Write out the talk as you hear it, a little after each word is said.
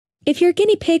If your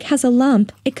guinea pig has a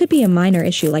lump, it could be a minor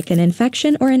issue like an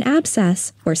infection or an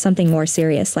abscess, or something more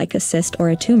serious like a cyst or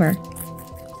a tumor.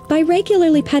 By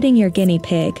regularly petting your guinea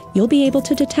pig, you'll be able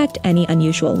to detect any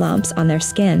unusual lumps on their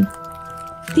skin.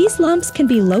 These lumps can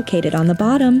be located on the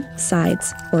bottom,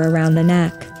 sides, or around the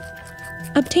neck.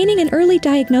 Obtaining an early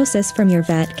diagnosis from your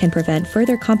vet can prevent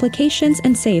further complications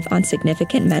and save on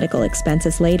significant medical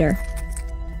expenses later.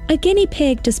 A guinea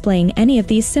pig displaying any of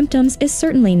these symptoms is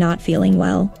certainly not feeling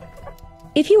well.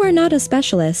 If you are not a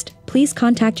specialist, please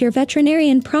contact your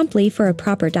veterinarian promptly for a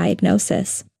proper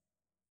diagnosis.